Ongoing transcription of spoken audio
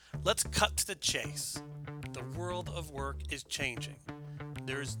Let's cut to the chase. The world of work is changing.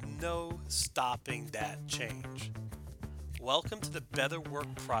 There's no stopping that change. Welcome to the Better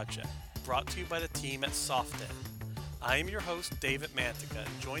Work Project, brought to you by the team at SoftEd. I am your host, David Mantica,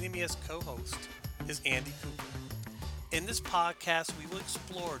 and joining me as co-host is Andy Cooper. In this podcast, we will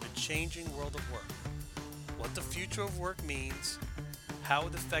explore the changing world of work, what the future of work means, how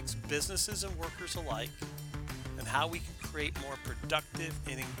it affects businesses and workers alike, and how we can create more productive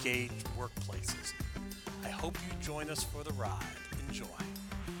and engaged workplaces. I hope you join us for the ride. Enjoy.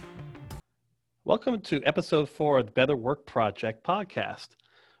 Welcome to episode 4 of the Better Work Project podcast.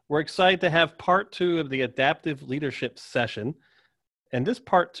 We're excited to have part 2 of the adaptive leadership session. And this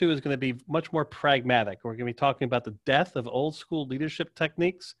part 2 is going to be much more pragmatic. We're going to be talking about the death of old school leadership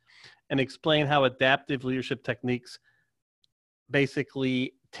techniques and explain how adaptive leadership techniques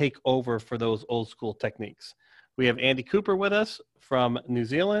basically take over for those old school techniques. We have Andy Cooper with us from New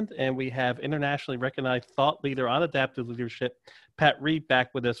Zealand, and we have internationally recognized thought leader on adaptive leadership, Pat Reed,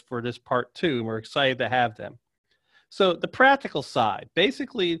 back with us for this part 2, and we're excited to have them. So the practical side,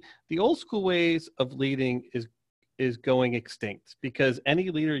 basically the old school ways of leading is going extinct because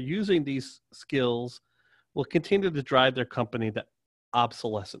any leader using these skills will continue to drive their company to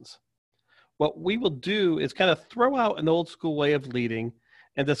obsolescence. What we will do is kind of throw out an old school way of leading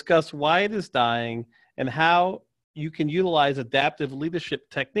and discuss why it is dying and how you can utilize adaptive leadership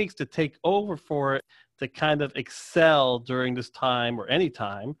techniques to take over for it to kind of excel during this time or any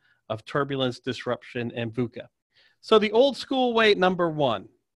time of turbulence, disruption, and VUCA. So the old school way number one.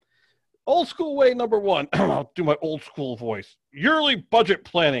 Old school way number one, I'll do my old school voice. Yearly budget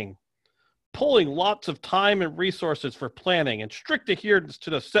planning, pulling lots of time and resources for planning and strict adherence to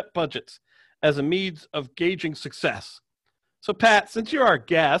the set budgets as a means of gauging success. So Pat, since you're our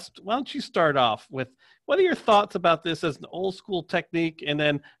guest, why don't you start off with what are your thoughts about this as an old school technique, and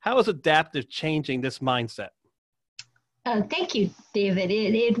then how is adaptive changing this mindset? Thank you, David.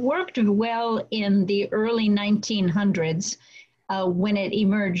 It worked well in the early 1900s when it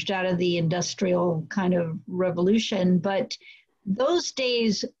emerged out of the industrial kind of revolution, but those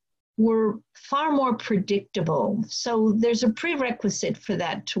days were far more predictable. So there's a prerequisite for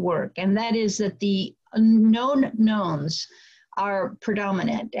that to work, and that is that the known knowns are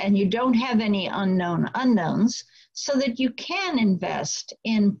predominant and you don't have any unknown unknowns so that you can invest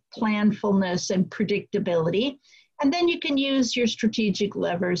in planfulness and predictability. And then you can use your strategic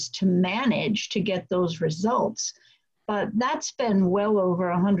levers to manage to get those results. But that's been well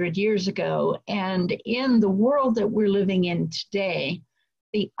over 100 years ago. And in the world that we're living in today,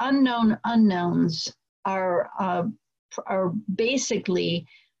 the unknown unknowns are basically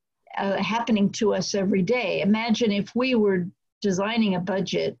happening to us every day. Imagine if we were designing a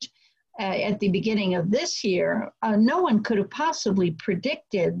budget at the beginning of this year, no one could have possibly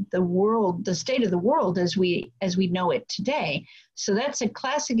predicted the state of the world as we know it today. So that's a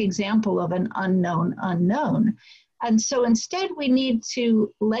classic example of an unknown unknown. And so instead we need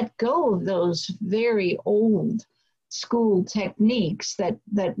to let go of those very old school techniques that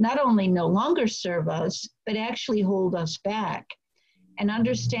not only no longer serve us, but actually hold us back. And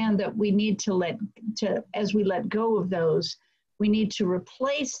understand that we need as we let go of those, we need to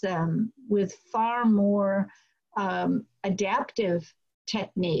replace them with far more adaptive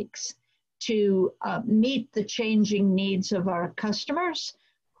techniques to meet the changing needs of our customers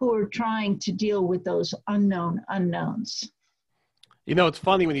who are trying to deal with those unknown unknowns. You know, it's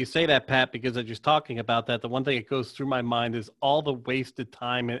funny when you say that, Pat, because as you're talking about that, the one thing that goes through my mind is all the wasted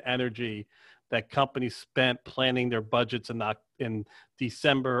time and energy that companies spent planning their budgets in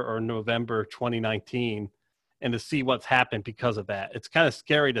December or November 2019, and to see what's happened because of that. It's kind of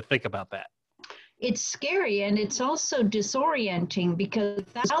scary to think about that. It's scary, and it's also disorienting because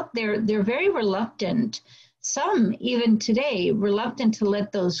out there, they're very reluctant, some even today, reluctant to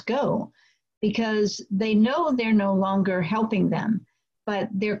let those go because they know they're no longer helping them, but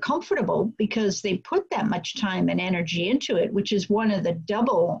they're comfortable because they put that much time and energy into it, which is one of the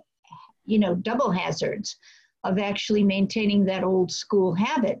double hazards of actually maintaining that old school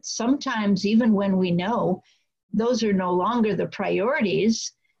habit. Sometimes even when we know those are no longer the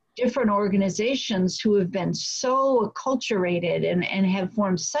priorities, different organizations who have been so acculturated and have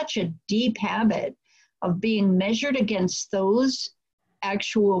formed such a deep habit of being measured against those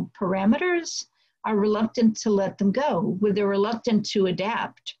actual parameters are reluctant to let them go. They're reluctant to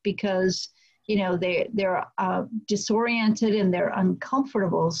adapt because they're disoriented and they're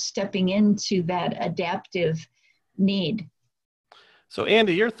uncomfortable stepping into that adaptive need. So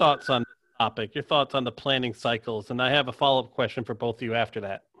Andy, your thoughts on this topic, your thoughts on the planning cycles, and I have a follow-up question for both of you after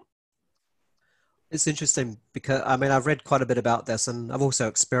that. It's interesting because, I mean, I've read quite a bit about this, and I've also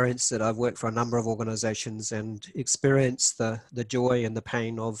experienced it. I've worked for a number of organizations and experienced the joy and the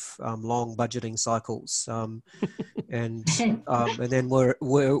pain of long budgeting cycles. And then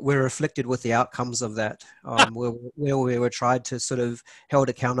we're afflicted with the outcomes of that, where we were tried to sort of held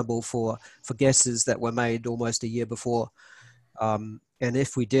accountable for guesses that were made almost a year before. And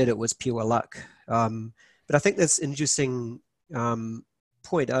if we did, it was pure luck. But I think that's an interesting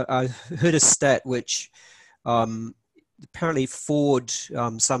point. I heard a stat which apparently Ford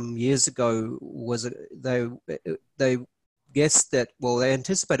some years ago they guessed that, well, they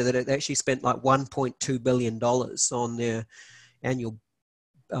anticipated that it actually spent like $1.2 billion on their annual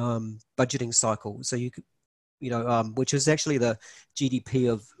budgeting cycle. So which is actually the GDP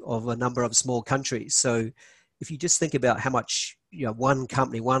of a number of small countries. So if you just think about how much, one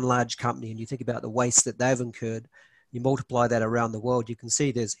large company, and you think about the waste that they've incurred, you multiply that around the world, you can see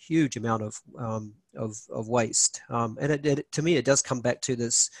there's a huge amount of waste. And to me, it does come back to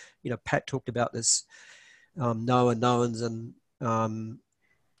this, Pat talked about this known knowns, and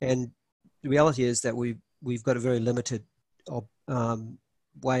the reality is that we've got a very limited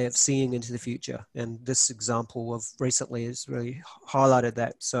way of seeing into the future, and this example of recently has really highlighted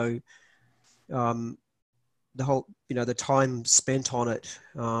that. So the whole, the time spent on it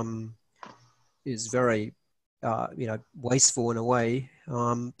is very wasteful in a way,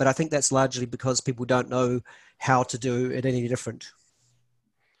 but I think that's largely because people don't know how to do it any different.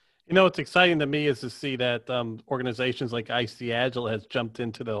 What's exciting to me is to see that organizations like IC Agile has jumped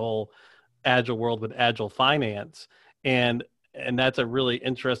into the whole Agile world with Agile finance. And that's a really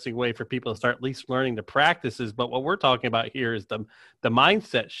interesting way for people to start at least learning the practices. But what we're talking about here is the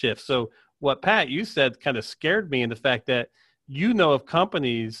mindset shift. So what, Pat, you said kind of scared me in the fact that of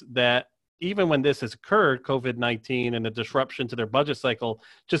companies that even when this has occurred, COVID-19 and the disruption to their budget cycle,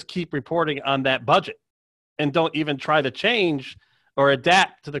 just keep reporting on that budget and don't even try to change or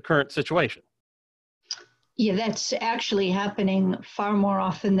adapt to the current situation. Yeah, that's actually happening far more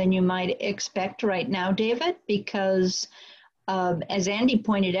often than you might expect right now, David, because as Andy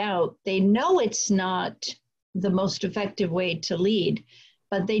pointed out, they know it's not the most effective way to lead,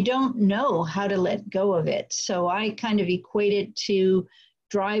 but they don't know how to let go of it. So I kind of equate it to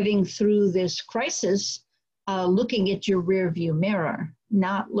driving through this crisis, looking at your rear view mirror,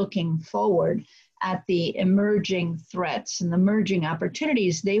 not looking forward at the emerging threats and the emerging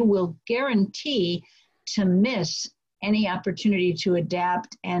opportunities. They will guarantee to miss any opportunity to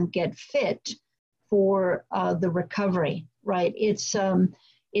adapt and get fit for the recovery, right?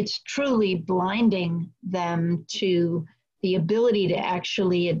 It's truly blinding them to the ability to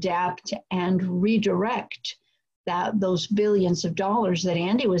actually adapt and redirect those billions of dollars that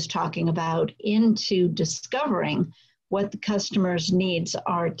Andy was talking about into discovering what the customer's needs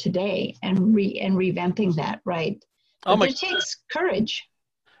are today and revamping that, right? But it takes courage.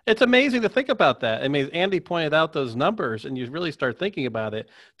 It's amazing to think about that. I mean, Andy pointed out those numbers, and you really start thinking about it.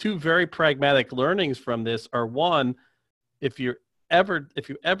 Two very pragmatic learnings from this are: one, if you ever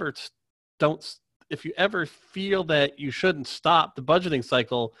feel that you shouldn't stop the budgeting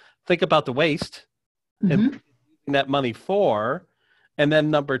cycle, think about the waste and what you're using that money for. And then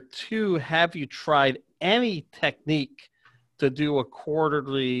number two, have you tried any technique to do a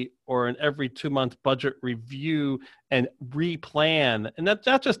quarterly or an every 2-month budget review and replan? And that's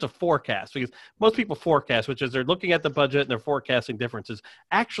not just a forecast, because most people forecast, which is they're looking at the budget and they're forecasting differences,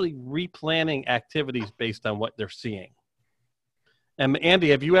 actually replanning activities based on what they're seeing. And Andy,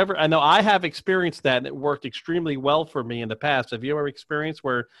 have you ever, I know I have experienced that and it worked extremely well for me in the past. Have you ever experienced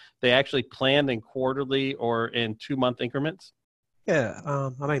where they actually planned in quarterly or in 2-month increments? Yeah,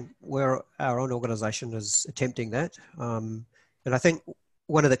 I mean, our own organization is attempting that. And I think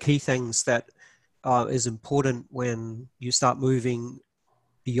one of the key things that is important when you start moving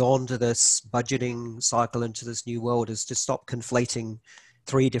beyond this budgeting cycle into this new world is to stop conflating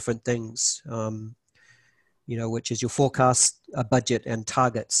three different things, which is your forecast, budget, and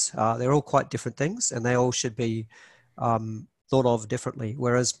targets. They're all quite different things, and they all should be thought of differently.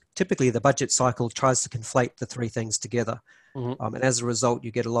 Whereas typically the budget cycle tries to conflate the three things together. And as a result,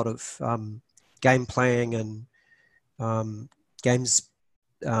 you get a lot of game playing and games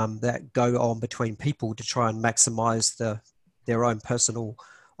that go on between people to try and maximize their own personal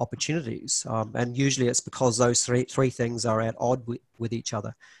opportunities. And usually it's because those three things are at odds with each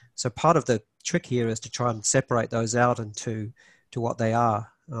other. So part of the trick here is to try and separate those out into what they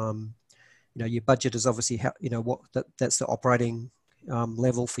are. Your budget is obviously that's the operating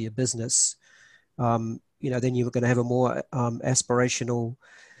level for your business. Then you're going to have a more aspirational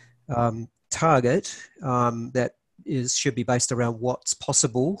target that should be based around what's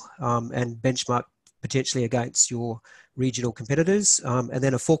possible and benchmark potentially against your regional competitors, and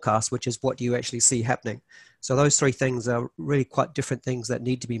then a forecast, which is what you actually see happening. So those three things are really quite different things that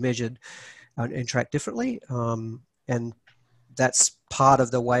need to be measured and tracked differently. And that's part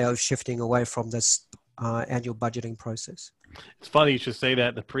of the way of shifting away from this annual budgeting process. It's funny you should say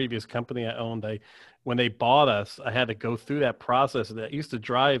that. The previous company I owned, when they bought us, I had to go through that process. That used to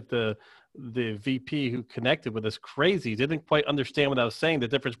drive the VP who connected with us crazy. He didn't quite understand what I was saying, the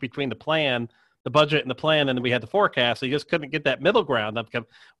difference between the plan, the budget and the plan, and then we had the forecast. So he just couldn't get that middle ground.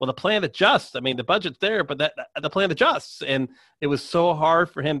 Well, the plan adjusts. I mean, the budget's there, but the plan adjusts. And it was so hard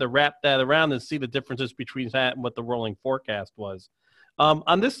for him to wrap that around and see the differences between that and what the rolling forecast was.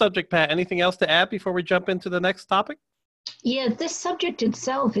 On this subject, Pat, anything else to add before we jump into the next topic? Yeah, this subject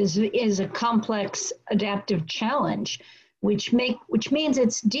itself is a complex adaptive challenge, which means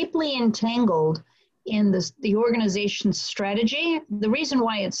it's deeply entangled in the organization's strategy. The reason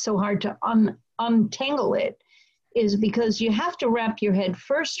why it's so hard to untangle it is because you have to wrap your head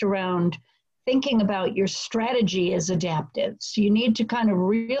first around thinking about your strategy as adaptive. So you need to kind of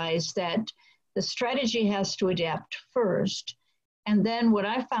realize that the strategy has to adapt first. And then what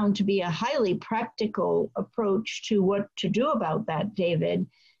I found to be a highly practical approach to what to do about that, David,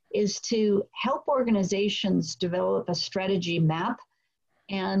 is to help organizations develop a strategy map.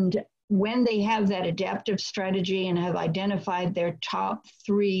 And when they have that adaptive strategy and have identified their top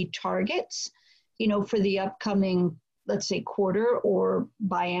 3 targets, for the upcoming, let's say, quarter or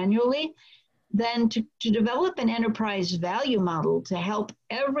biannually, then to develop an enterprise value model to help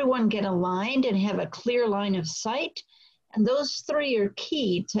everyone get aligned and have a clear line of sight. And those 3 are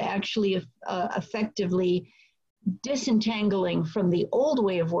key to actually effectively disentangling from the old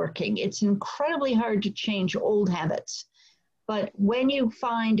way of working. It's incredibly hard to change old habits. But when you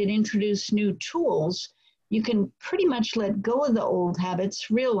find and introduce new tools, you can pretty much let go of the old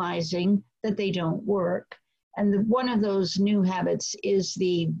habits, realizing that they don't work. And one of those new habits is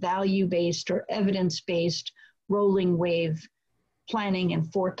the value-based or evidence-based rolling wave planning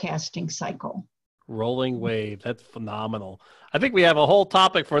and forecasting cycle. Rolling wave. That's phenomenal. I think we have a whole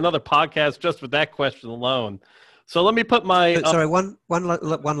topic for another podcast just with that question alone. So let me put my... Sorry, one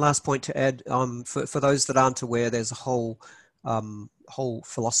last point to add. For those that aren't aware, there's a whole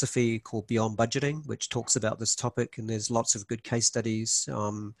philosophy called Beyond Budgeting, which talks about this topic, and there's lots of good case studies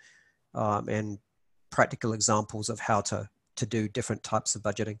and practical examples of how to do different types of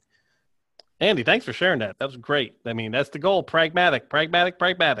budgeting. Andy, thanks for sharing that. That was great. I mean, that's the goal. Pragmatic.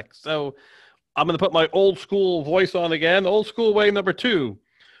 So I'm going to put my old school voice on again. Old school way number 2,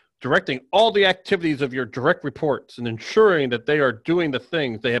 directing all the activities of your direct reports and ensuring that they are doing the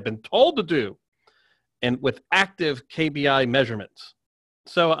things they have been told to do, and with active KPI measurements.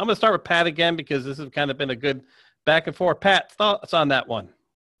 So I'm going to start with Pat again, because this has kind of been a good back and forth. Pat, thoughts on that one?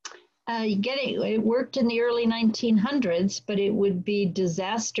 You get it. It worked in the early 1900s, but it would be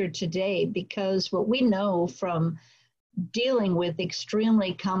disaster today, because what we know from dealing with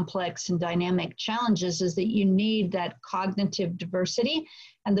extremely complex and dynamic challenges is that you need that cognitive diversity.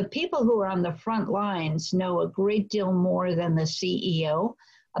 And the people who are on the front lines know a great deal more than the CEO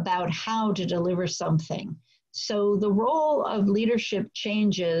about how to deliver something. So the role of leadership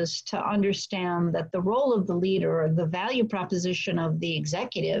changes to understand that the role of the leader, or the value proposition of the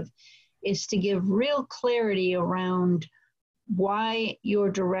executive, is to give real clarity around why your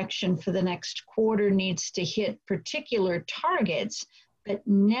direction for the next quarter needs to hit particular targets, but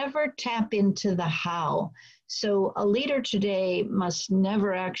never tap into the how. So a leader today must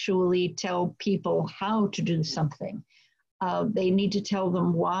never actually tell people how to do something. They need to tell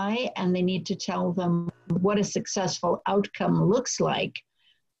them why, and they need to tell them what a successful outcome looks like.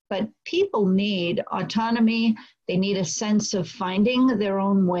 But people need autonomy. They need a sense of finding their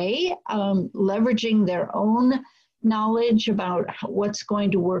own way, leveraging their own knowledge about what's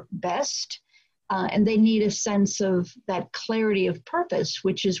going to work best. And they need a sense of that clarity of purpose,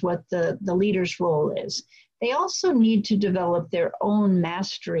 which is what the leader's role is. They also need to develop their own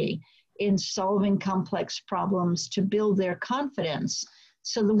mastery in solving complex problems to build their confidence.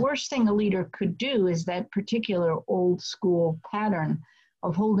 So the worst thing a leader could do is that particular old school pattern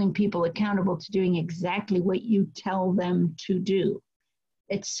of holding people accountable to doing exactly what you tell them to do.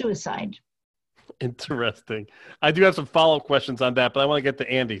 It's suicide. Interesting. I do have some follow-up questions on that, but I want to get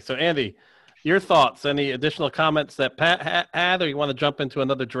to Andy. So Andy, your thoughts, any additional comments that Pat had, or you want to jump into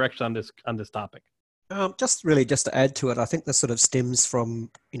another direction on this topic? Just to add to it, I think this sort of stems from,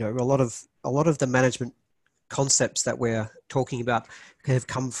 a lot of the management concepts that we're talking about have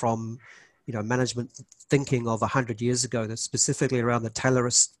come from, management thinking of 100 years ago, that's specifically around the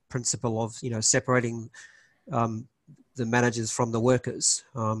Taylorist principle of, separating the managers from the workers.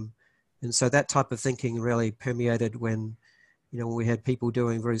 And so that type of thinking really permeated when, when we had people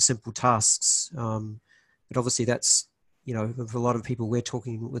doing very simple tasks. But obviously that's, for a lot of people we're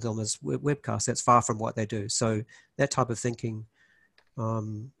talking with on this webcast, that's far from what they do. So that type of thinking,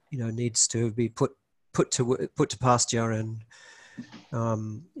 needs to be put to pasture and,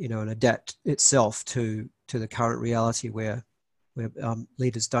 and adapt itself to the current reality where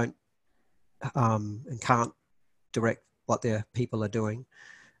leaders don't and can't direct what their people are doing.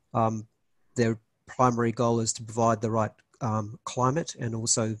 Their primary goal is to provide the right climate and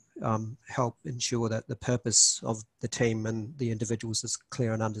also help ensure that the purpose of the team and the individuals is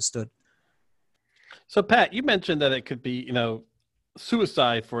clear and understood. So Pat, you mentioned that it could be,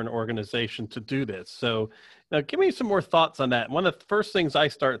 suicide for an organization to do this. So now give me some more thoughts on that. One of the first things I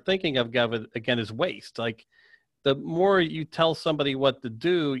start thinking of, again, is waste. Like the more you tell somebody what to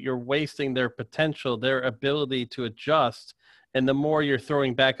do, you're wasting their potential, their ability to adjust. And the more you're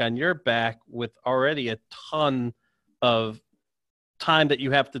throwing back on your back with already a ton of time that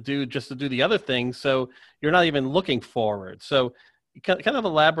you have to do just to do the other things. So you're not even looking forward. So you kind of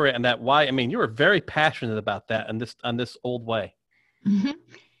elaborate on that. Why? I mean, you were very passionate about that on this old way. Mm-hmm.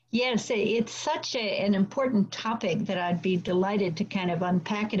 Yes, it's such an important topic that I'd be delighted to kind of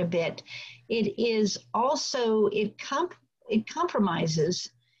unpack it a bit. It is also, it compromises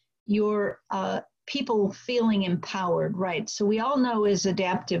your people feeling empowered, right? So we all know as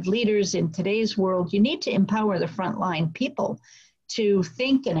adaptive leaders in today's world, you need to empower the frontline people to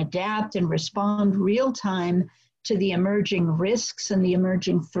think and adapt and respond real time to the emerging risks and the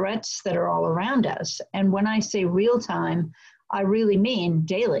emerging threats that are all around us. And when I say real time, I really mean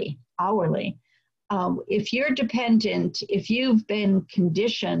daily, hourly. If you're dependent, if you've been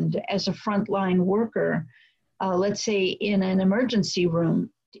conditioned as a frontline worker, let's say in an emergency room,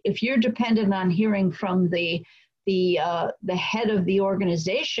 if you're dependent on hearing from the head of the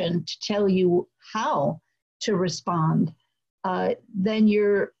organization to tell you how to respond, then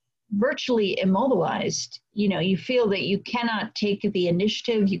you're virtually immobilized. You feel that you cannot take the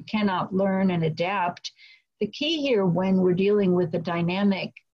initiative, you cannot learn and adapt. The key here when we're dealing with a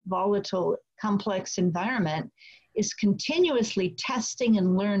dynamic, volatile, complex environment is continuously testing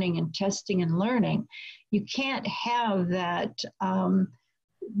and learning and testing and learning. You can't have that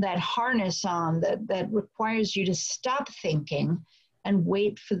harness on that requires you to stop thinking and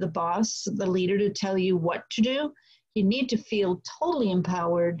wait for the boss, the leader, to tell you what to do. You need to feel totally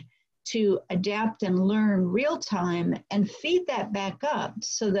empowered to adapt and learn real time and feed that back up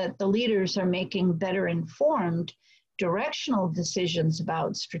so that the leaders are making better informed directional decisions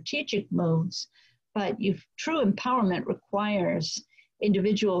about strategic moves. But true empowerment requires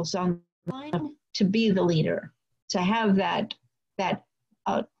individuals on the line to be the leader, to have that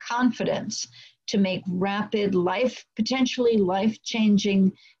confidence to make rapid potentially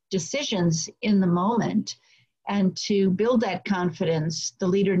life-changing decisions in the moment. And to build that confidence, the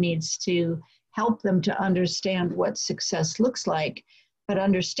leader needs to help them to understand what success looks like, but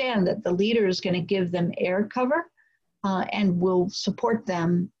understand that the leader is going to give them air cover and will support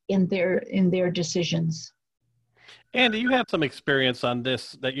them in their decisions. Andy, you have some experience on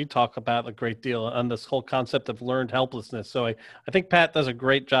this that you talk about a great deal on this whole concept of learned helplessness. So I think Pat does a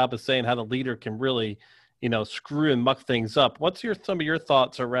great job of saying how the leader can really, screw and muck things up. What's some of your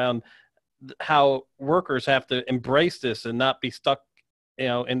thoughts around how workers have to embrace this and not be stuck,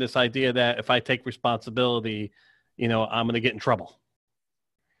 in this idea that if I take responsibility, I'm going to get in trouble?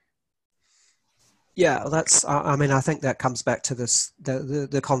 Yeah, I think that comes back to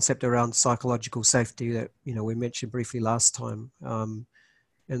the concept around psychological safety that, we mentioned briefly last time. And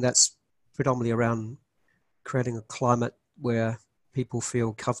that's predominantly around creating a climate where people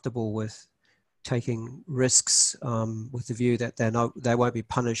feel comfortable with taking risks with the view that they won't be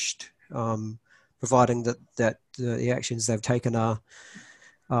punished, providing that the actions they've taken are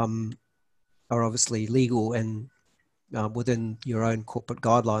obviously legal and within your own corporate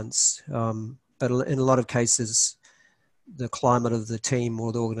guidelines. But in a lot of cases, the climate of the team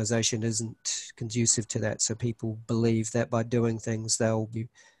or the organization isn't conducive to that. So people believe that by doing things, they'll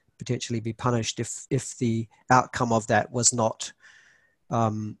potentially be punished if the outcome of that was not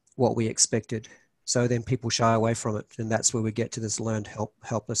what we expected. So then people shy away from it. And that's where we get to this learned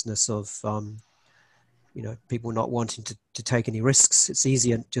helplessness of, people not wanting to take any risks. It's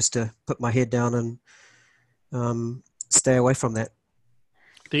easier just to put my head down and stay away from that.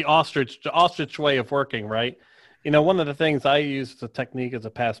 The ostrich way of working, right? One of the things I used as a technique as a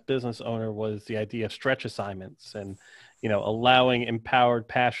past business owner was the idea of stretch assignments and, allowing empowered,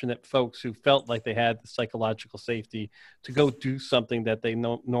 passionate folks who felt like they had the psychological safety to go do something that they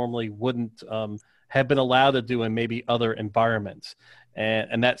normally wouldn't have been allowed to do in maybe other environments.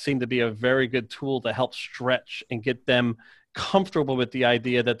 And that seemed to be a very good tool to help stretch and get them comfortable with the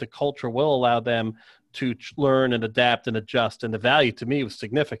idea that the culture will allow them to learn and adapt and adjust. And the value to me was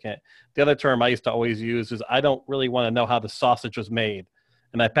significant. The other term I used to always use is, I don't really want to know how the sausage was made.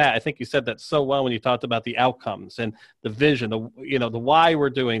 And Pat, I think you said that so well when you talked about the outcomes and the vision, the why we're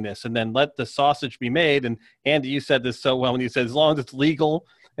doing this, and then let the sausage be made. And Andy, you said this so well when you said, as long as it's legal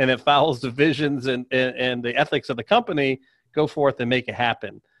and it follows the visions and the ethics of the company, go forth and make it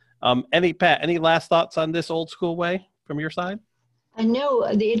happen. Pat, any last thoughts on this old school way from your side? I know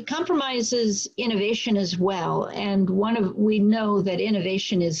it compromises innovation as well. And we know that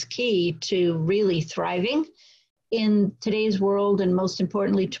innovation is key to really thriving in today's world, and most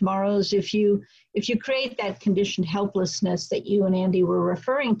importantly tomorrow's. If you create that conditioned helplessness that you and Andy were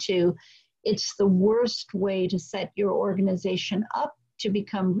referring to, it's the worst way to set your organization up to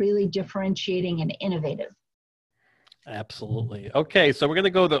become really differentiating and innovative. Absolutely. Okay, so we're going to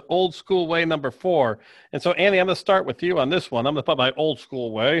go the old school way, number 4. And so, Andy, I'm going to start with you on this one. I'm going to put my old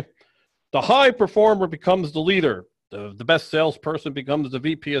school way. The high performer becomes the leader. The best salesperson becomes the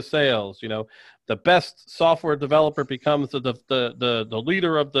VP of sales. The best software developer becomes the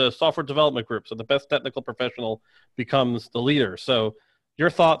leader of the software development group. So the best technical professional becomes the leader. So your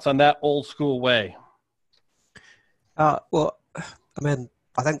thoughts on that old school way? Well,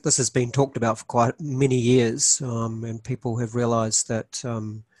 I think this has been talked about for quite many years, and people have realized that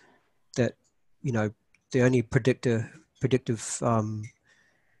the only predictive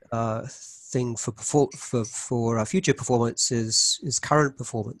thing for future performance is current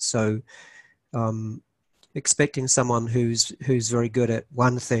performance. So expecting someone who's very good at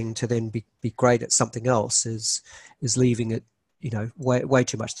one thing to then be great at something else is leaving it way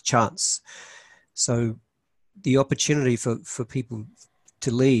too much to chance. So the opportunity for people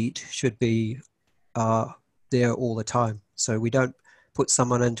to lead should be there all the time. So we don't put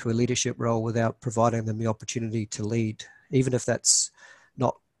someone into a leadership role without providing them the opportunity to lead, even if that's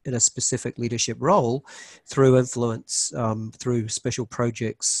not in a specific leadership role, through influence, through special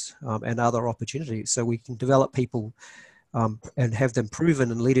projects and other opportunities. So we can develop people and have them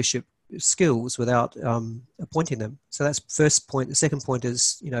proven in leadership skills without appointing them. So that's the first point. The second point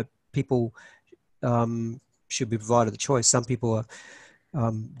is, people should be provided the choice. Some people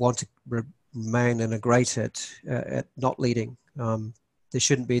want to remain and are great at not leading. There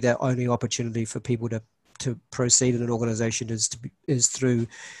shouldn't be that only opportunity for people to proceed in an organization is through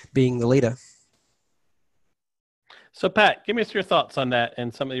being the leader. So Pat, give me your thoughts on that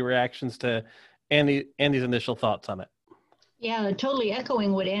and some of the reactions to Andy's initial thoughts on it. Yeah, totally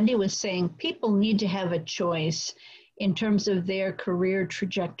echoing what Andy was saying. People need to have a choice in terms of their career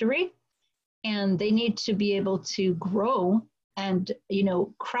trajectory, and they need to be able to grow and,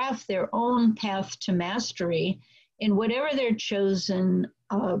 craft their own path to mastery in whatever their chosen,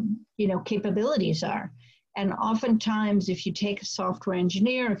 capabilities are. And oftentimes, if you take a software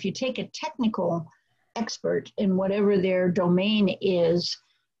engineer, if you take a technical expert in whatever their domain is,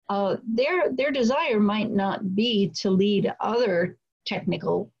 their desire might not be to lead other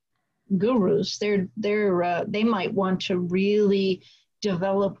technical gurus. They might want to really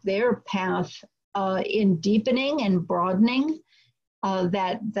develop their path in deepening and broadening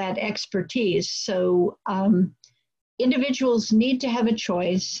that expertise. So individuals need to have a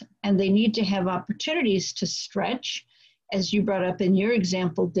choice, and they need to have opportunities to stretch, as you brought up in your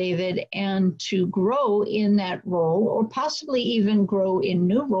example, David, and to grow in that role, or possibly even grow in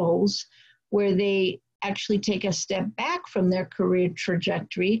new roles where they actually take a step back from their career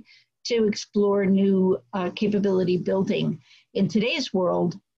trajectory to explore new capability building. In today's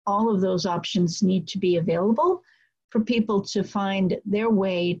world, all of those options need to be available for people to find their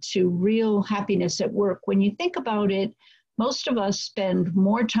way to real happiness at work. When you think about it, most of us spend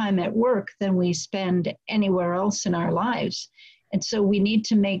more time at work than we spend anywhere else in our lives. And so we need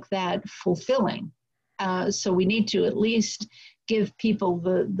to make that fulfilling. So we need to at least give people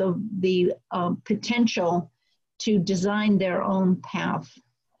the potential to design their own path.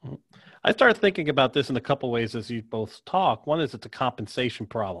 I started thinking about this in a couple ways as you both talk. One is it's a compensation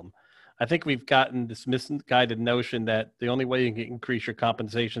problem. I think we've gotten this misguided notion that the only way you can increase your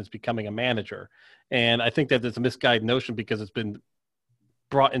compensation is becoming a manager. And I think that it's a misguided notion because it's been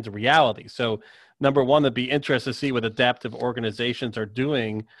brought into reality. So number one, it'd be interesting to see what adaptive organizations are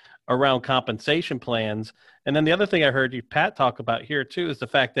doing around compensation plans. And then the other thing I heard you, Pat, talk about here too is the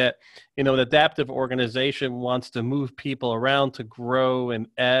fact that, an adaptive organization wants to move people around to grow and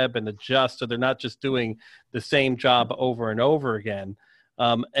ebb and adjust. So they're not just doing the same job over and over again.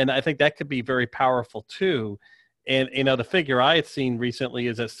 And I think that could be very powerful too. And, the figure I had seen recently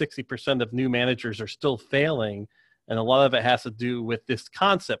is that 60% of new managers are still failing And a lot of it has to do with this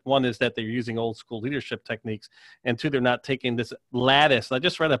concept. One is that they're using old school leadership techniques, and two, they're not taking this lattice. I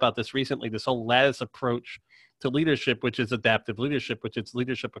just read about this recently, this whole lattice approach to leadership, which is adaptive leadership, which is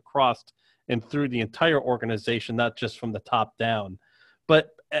leadership across and through the entire organization, not just from the top down. But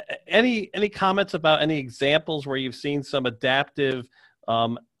any comments about any examples where you've seen some adaptive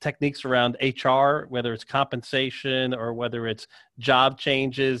techniques around HR, whether it's compensation or whether it's job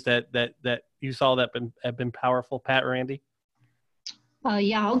changes that you saw that have been powerful, Pat or Andy?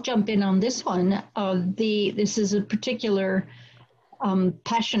 Yeah, I'll jump in on this one. This is a particular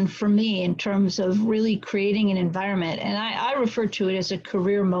passion for me in terms of really creating an environment. And I refer to it as a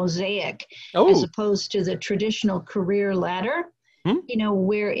career mosaic, as opposed to the traditional career ladder,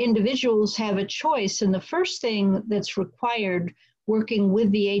 where individuals have a choice. And the first thing that's required working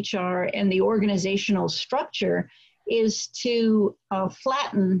with the HR and the organizational structure is to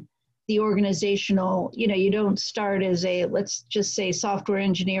flatten the organizational, you don't start as a, let's just say, software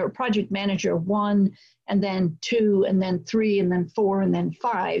engineer or project manager 1, and then 2, and then 3, and then 4, and then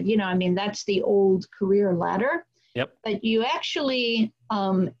 5. That's the old career ladder. Yep. But you actually,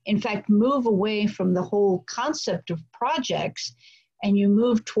 in fact, move away from the whole concept of projects, and you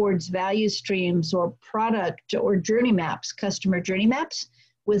move towards value streams or product or journey maps, customer journey maps,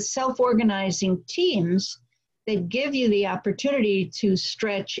 with self-organizing teams that give you the opportunity to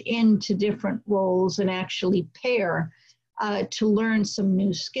stretch into different roles and actually pair to learn some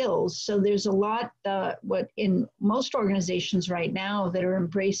new skills. So there's a lot what in most organizations right now that are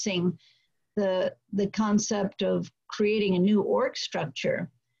embracing the concept of creating a new org structure.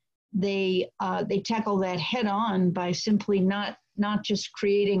 They tackle that head on by simply not just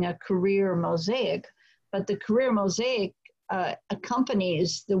creating a career mosaic, but the career mosaic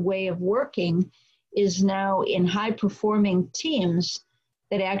accompanies the way of working is now in high-performing teams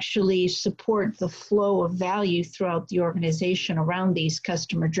that actually support the flow of value throughout the organization around these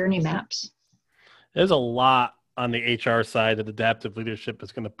customer journey maps. There's a lot on the HR side that adaptive leadership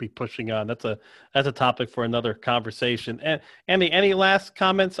is going to be pushing on. That's a topic for another conversation. And Andy, any last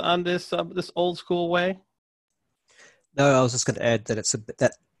comments on this this old school way? No, I was just going to add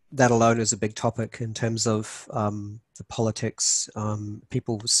that that alone is a big topic in terms of the politics,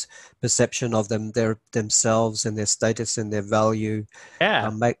 people's perception of themselves and their status and their value.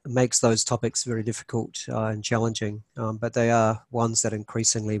 Makes those topics very difficult and challenging. But they are ones that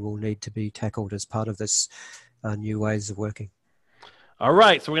increasingly will need to be tackled as part of this new ways of working. All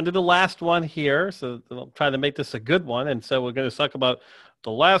right, so we're going to do the last one here. So I'll try to make this a good one. And so we're going to talk about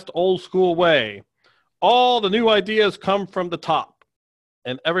the last old school way. All the new ideas come from the top,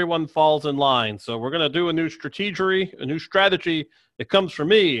 and everyone falls in line. So we're going to do a new strategy. It comes from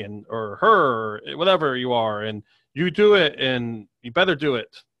me or her, or whatever you are, and you do it, and you better do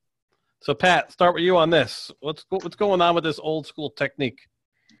it. So Pat, start with you on this. What's going on with this old school technique?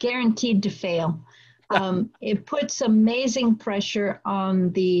 Guaranteed to fail. It puts amazing pressure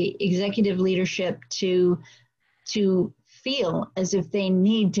on the executive leadership to feel as if they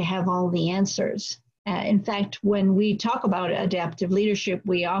need to have all the answers. In fact, when we talk about adaptive leadership,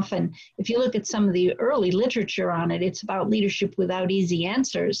 we often, if you look at some of the early literature on it, it's about leadership without easy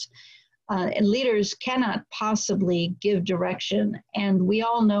answers. And leaders cannot possibly give direction. And we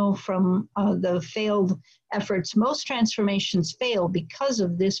all know from the failed efforts, most transformations fail because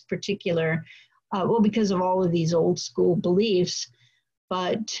of this particular, because of all of these old school beliefs.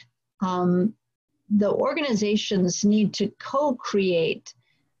 But the organizations need to co-create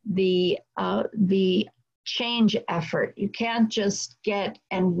the change effort. You can't just get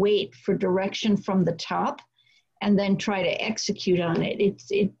and wait for direction from the top and then try to execute on it.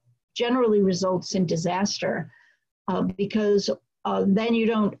 It generally results in disaster because then you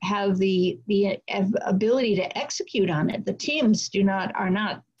don't have the ability to execute on it. The teams are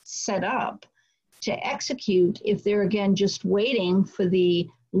not set up to execute if they're again just waiting for the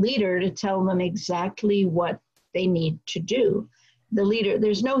leader to tell them exactly what they need to do. The leader,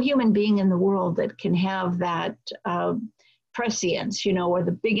 there's no human being in the world that can have that prescience, or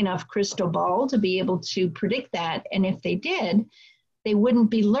the big enough crystal ball to be able to predict that. And if they did, they wouldn't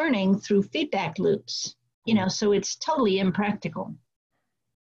be learning through feedback loops, so it's totally impractical.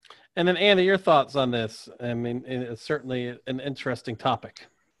 And then Anna, your thoughts on this? I mean, it's certainly an interesting topic.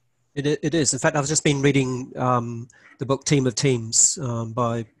 It is. In fact, I've just been reading the book Team of Teams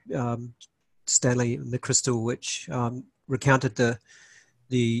by Stanley McChrystal, which recounted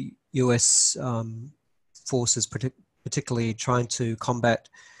the US forces, particularly trying to combat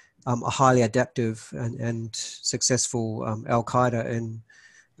a highly adaptive and successful Al-Qaeda in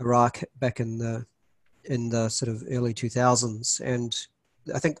Iraq back in the sort of early 2000s. And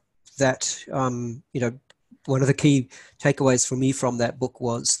I think that one of the key takeaways for me from that book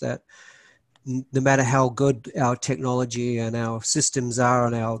was that no matter how good our technology and our systems are,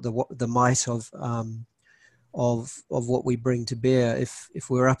 and the might of what we bring to bear, if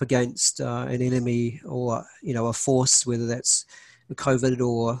we're up against an enemy or a force, whether that's COVID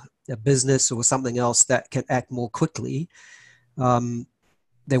or a business or something else that can act more quickly, then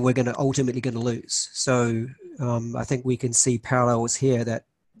we're ultimately going to lose. So I think we can see parallels here that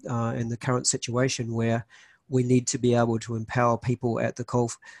in the current situation where we need to be able to empower people at the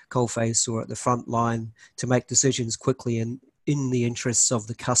coalface or at the front line to make decisions quickly and in the interests of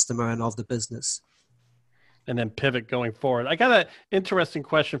the customer and of the business. And then pivot going forward. I got an interesting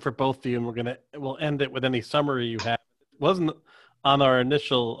question for both of you, and we'll end it with any summary you have. It wasn't on our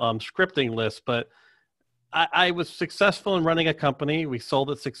initial scripting list, but I was successful in running a company. We sold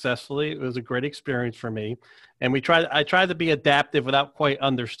it successfully. It was a great experience for me. And I tried to be adaptive without quite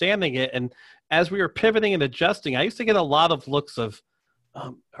understanding it. And as we were pivoting and adjusting, I used to get a lot of looks of,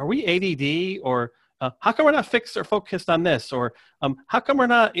 are we ADD? Or how come we're not fixed or focused on this? Or how come we're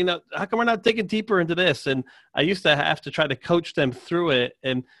not digging deeper into this? And I used to have to try to coach them through it.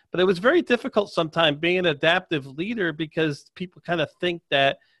 But it was very difficult sometimes being an adaptive leader, because people kind of think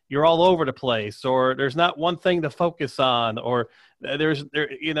that you're all over the place, or there's not one thing to focus on, or it's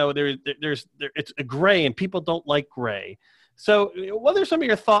a gray and people don't like gray. So what are some of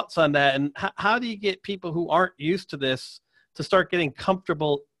your thoughts on that? And how do you get people who aren't used to this to start getting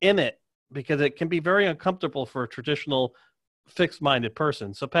comfortable in it? Because it can be very uncomfortable for a traditional fixed-minded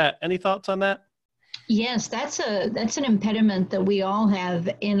person. So Pat, any thoughts on that? Yes, that's an impediment that we all have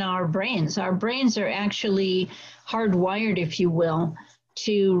in our brains. Our brains are actually hardwired, if you will,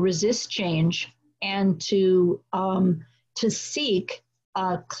 to resist change and to seek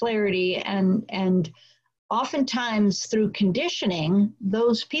clarity, and oftentimes through conditioning,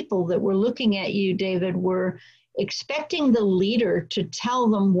 those people that were looking at you, David, were expecting the leader to tell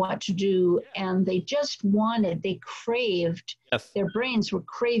them what to do, and they craved, yes. Their brains were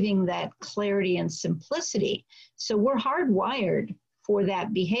craving that clarity and simplicity. So we're hardwired for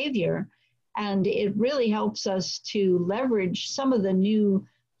that behavior. And it really helps us to leverage some of the new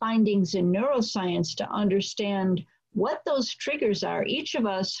findings in neuroscience to understand what those triggers are. Each of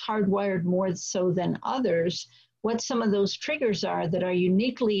us hardwired more so than others, what some of those triggers are that are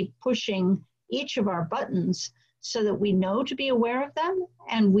uniquely pushing each of our buttons, so that we know to be aware of them,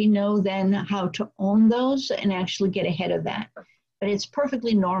 and we know then how to own those and actually get ahead of that. But it's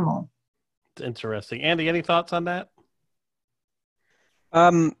perfectly normal. It's interesting. Andy, any thoughts on that?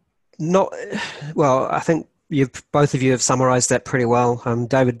 Not well. I think both of you have summarized that pretty well.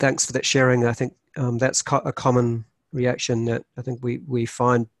 David, thanks for that sharing. I think that's a common reaction that I think we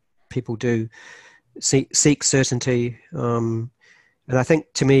find people do seek certainty. And I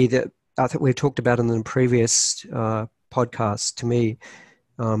think, to me, that I think we talked about in the previous podcast. To me,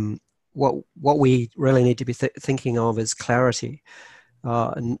 what we really need to be thinking of is clarity,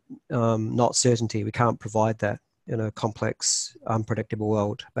 and not certainty. We can't provide that in a complex, unpredictable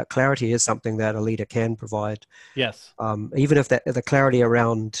world. But clarity is something that a leader can provide. Yes. Even if the clarity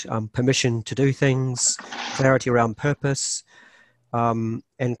around permission to do things, clarity around purpose, and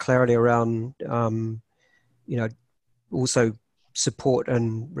clarity around, also support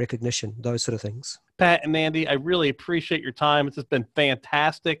and recognition, those sort of things. Pat and Andy, I really appreciate your time. It's just been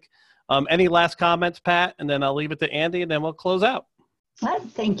fantastic. Any last comments, Pat? And then I'll leave it to Andy, and then we'll close out.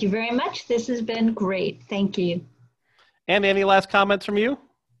 Thank you very much. This has been great. Thank you. Andy, any last comments from you?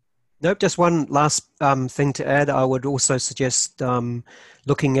 Nope, just one last thing to add. I would also suggest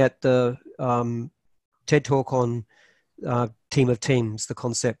looking at the TED Talk on team of teams, the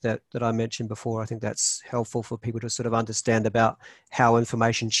concept that I mentioned before. I think that's helpful for people to sort of understand about how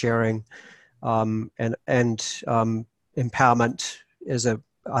information sharing and empowerment is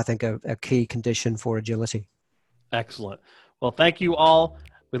I think a key condition for agility. Excellent. Well, thank you all.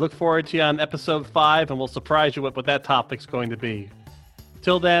 We look forward to you on episode 5, and we'll surprise you with what that topic's going to be.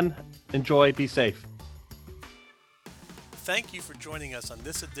 Till then, enjoy, be safe. Thank you for joining us on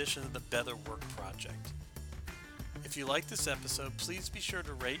this edition of the Better Work Project. If you like this episode, please be sure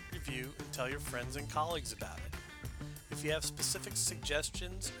to rate, review, and tell your friends and colleagues about it. If you have specific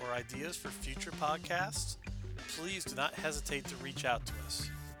suggestions or ideas for future podcasts, please do not hesitate to reach out to us.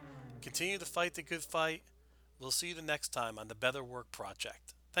 Continue to fight the good fight. We'll see you the next time on the Better Work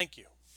Project. Thank you.